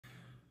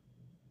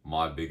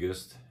my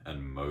biggest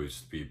and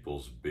most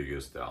people's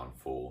biggest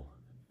downfall,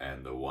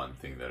 and the one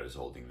thing that is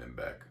holding them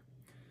back: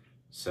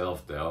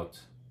 self-doubt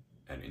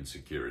and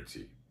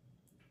insecurity.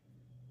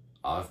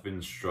 I've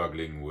been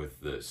struggling with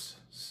this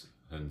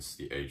since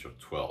the age of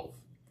 12.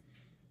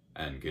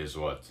 And guess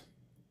what?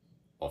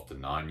 After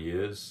 9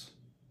 years,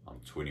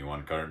 I'm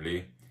 21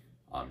 currently,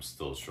 I'm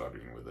still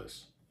struggling with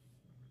this.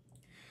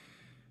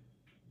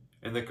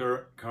 In the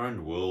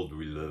current world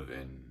we live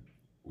in,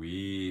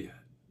 we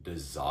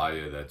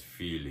desire that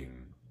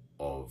feeling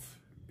of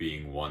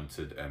being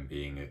wanted and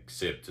being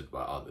accepted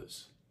by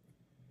others.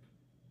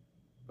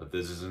 But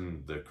this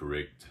isn't the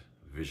correct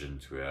vision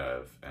to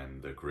have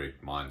and the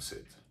correct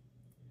mindset.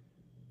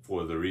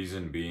 For the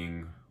reason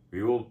being,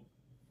 we will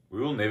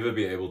never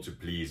be able to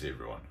please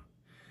everyone.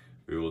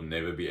 We will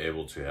never be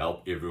able to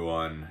help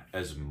everyone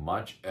as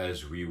much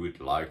as we would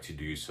like to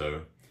do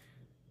so.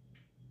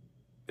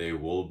 There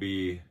will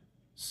be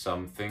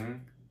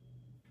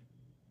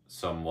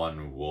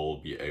someone will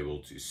be able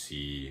to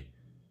see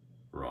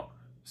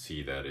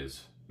that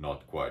is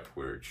not quite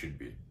where it should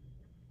be.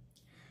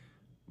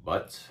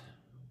 But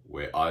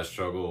what I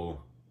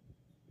struggle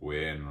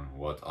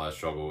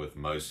with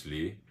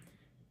mostly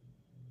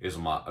is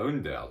my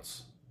own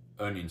doubts,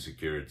 own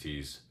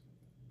insecurities,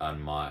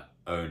 and my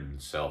own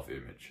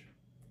self-image.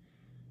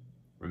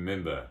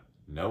 Remember,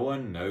 no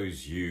one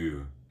knows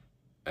you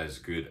as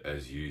good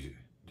as you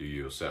do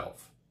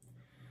yourself.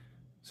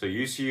 So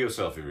you see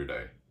yourself every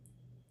day.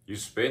 You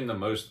spend the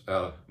most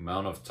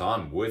amount of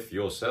time with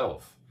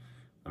yourself.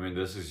 I mean,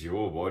 this is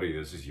your body,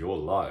 this is your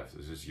life,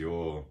 this is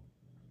your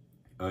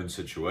own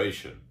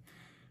situation.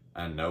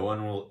 And no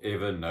one will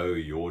ever know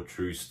your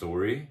true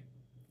story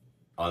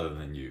other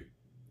than you.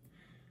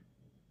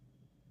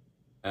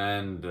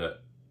 And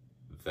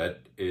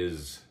that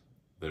is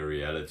the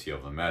reality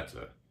of the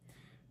matter.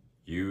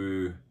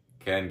 You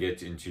can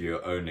get into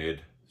your own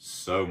head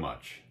so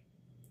much.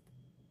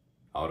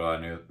 How do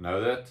I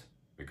know that?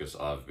 Because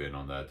I've been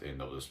on that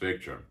end of the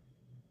spectrum.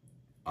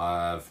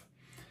 I've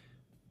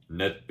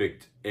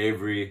nitpicked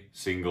every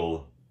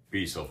single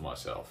piece of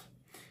myself.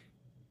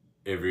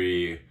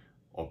 Every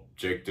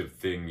objective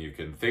thing you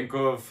can think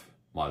of,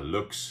 my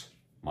looks,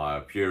 my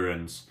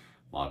appearance,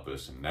 my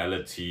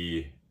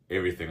personality,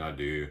 everything I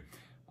do,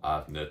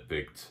 I've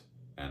nitpicked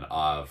and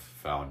I've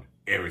found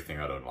everything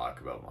I don't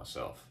like about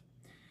myself.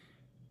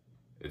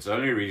 It's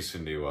only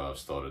recently where I've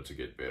started to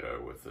get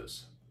better with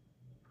this.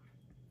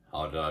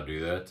 How did I do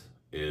that?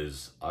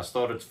 Is I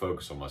started to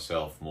focus on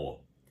myself more.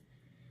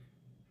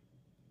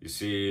 You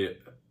see,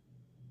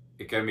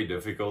 it can be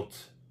difficult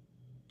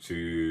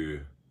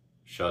to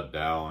shut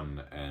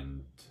down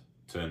and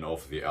turn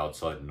off the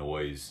outside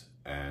noise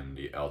and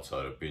the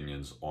outside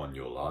opinions on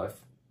your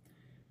life,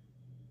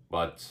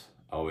 but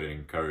I would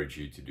encourage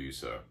you to do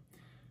so.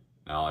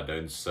 Now, I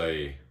don't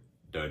say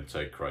don't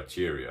take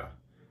criteria.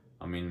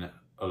 I mean,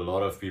 a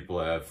lot of people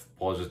have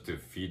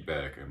positive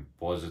feedback and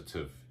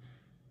positive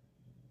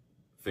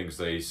things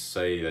they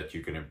say that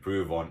you can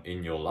improve on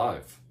in your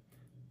life.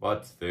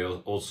 But there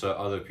are also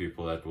other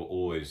people that will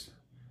always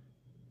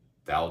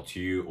doubt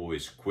you,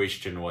 always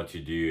question what you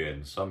do,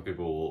 and some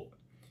people will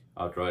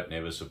outright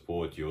never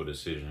support your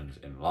decisions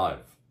in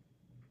life.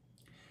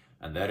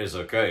 And that is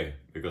okay,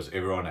 because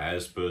everyone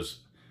has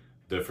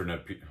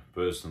different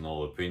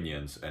personal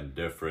opinions and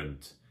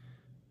different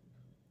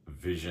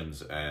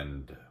visions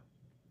and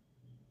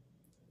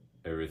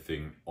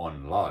everything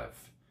on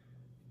life.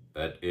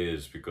 That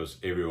is because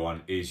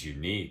everyone is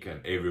unique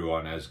and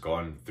everyone has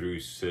gone through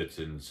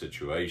certain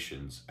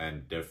situations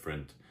and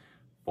different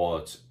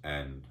parts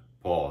and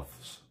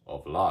paths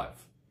of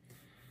life.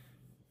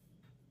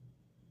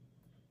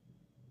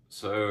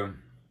 So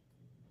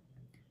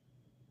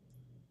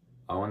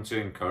I want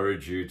to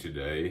encourage you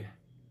today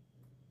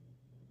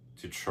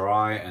to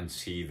try and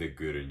see the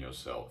good in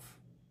yourself.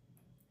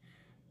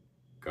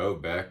 Go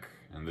back,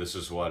 and this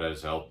is what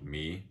has helped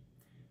me.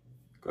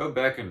 Go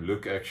back and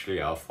look actually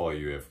how far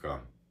you have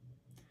come.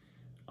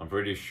 I'm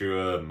pretty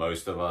sure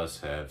most of us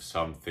have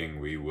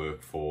something we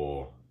work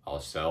for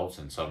ourselves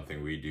and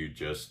something we do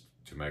just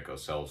to make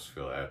ourselves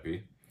feel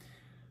happy.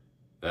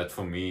 That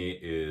for me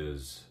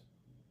is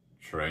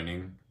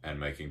training and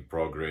making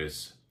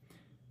progress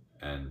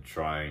and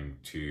trying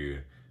to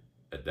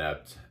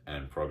adapt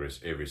and progress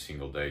every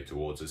single day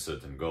towards a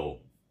certain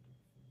goal.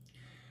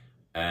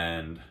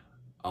 And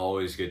I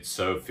always get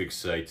so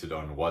fixated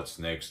on what's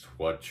next,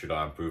 what should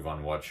I improve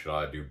on, what should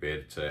I do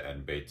better,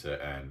 and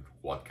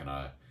what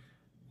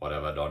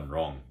have I done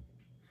wrong.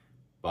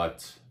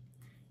 But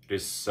it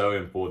is so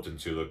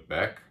important to look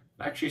back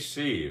and actually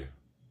see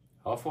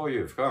how far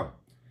you've come.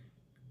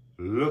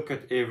 Look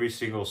at every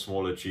single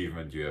small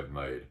achievement you have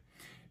made,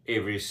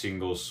 every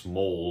single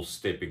small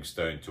stepping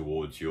stone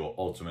towards your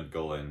ultimate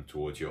goal and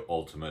towards your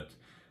ultimate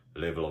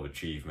level of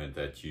achievement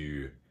that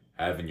you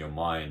have in your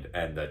mind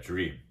and that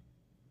dream.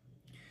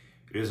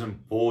 It is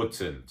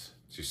important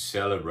to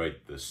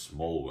celebrate the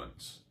small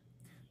wins,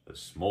 the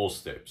small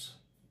steps,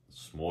 the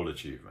small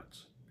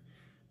achievements.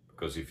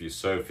 Because if you're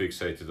so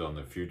fixated on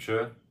the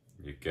future,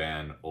 you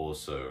can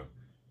also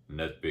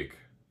nitpick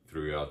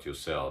throughout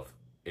yourself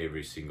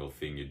every single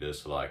thing you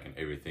dislike and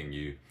everything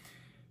you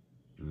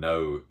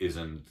know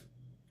isn't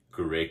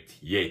correct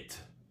yet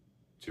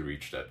to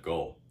reach that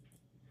goal.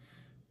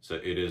 So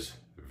it is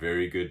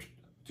very good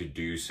to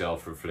do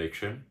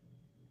self-reflection,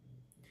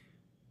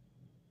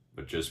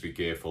 but just be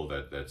careful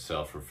that that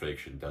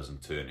self-reflection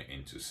doesn't turn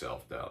into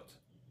self-doubt.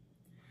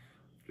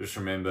 Just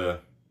remember,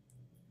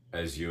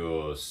 as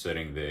you're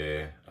sitting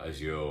there,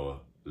 as you're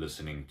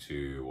listening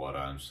to what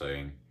I'm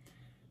saying,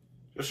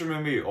 just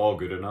remember you are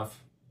good enough.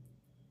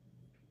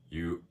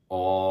 You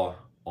are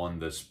on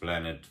this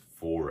planet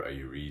for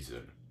a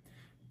reason.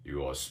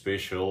 You are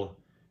special.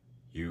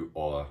 You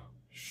are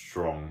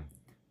strong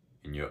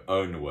in your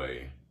own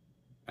way.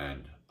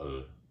 And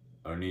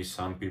only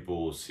some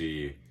people will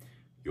see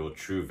your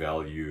true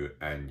value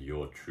and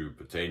your true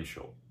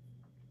potential.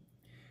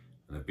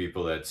 And the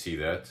people that see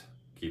that,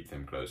 keep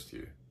them close to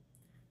you.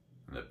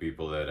 And the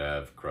people that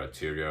have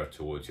criteria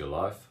towards your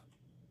life,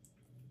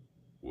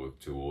 work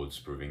towards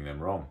proving them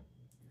wrong.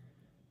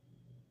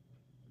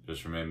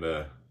 Just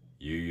remember,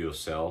 you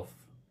yourself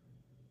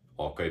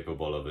are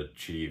capable of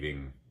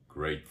achieving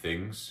great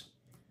things.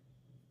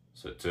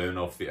 So turn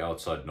off the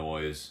outside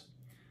noise,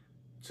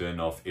 turn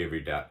off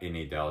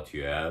any doubt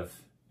you have,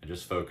 and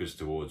just focus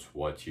towards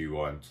what you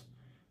want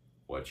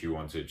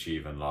to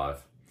achieve in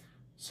life.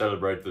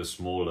 Celebrate the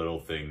small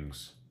little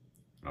things,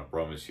 and I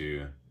promise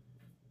you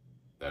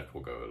that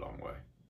will go a long way.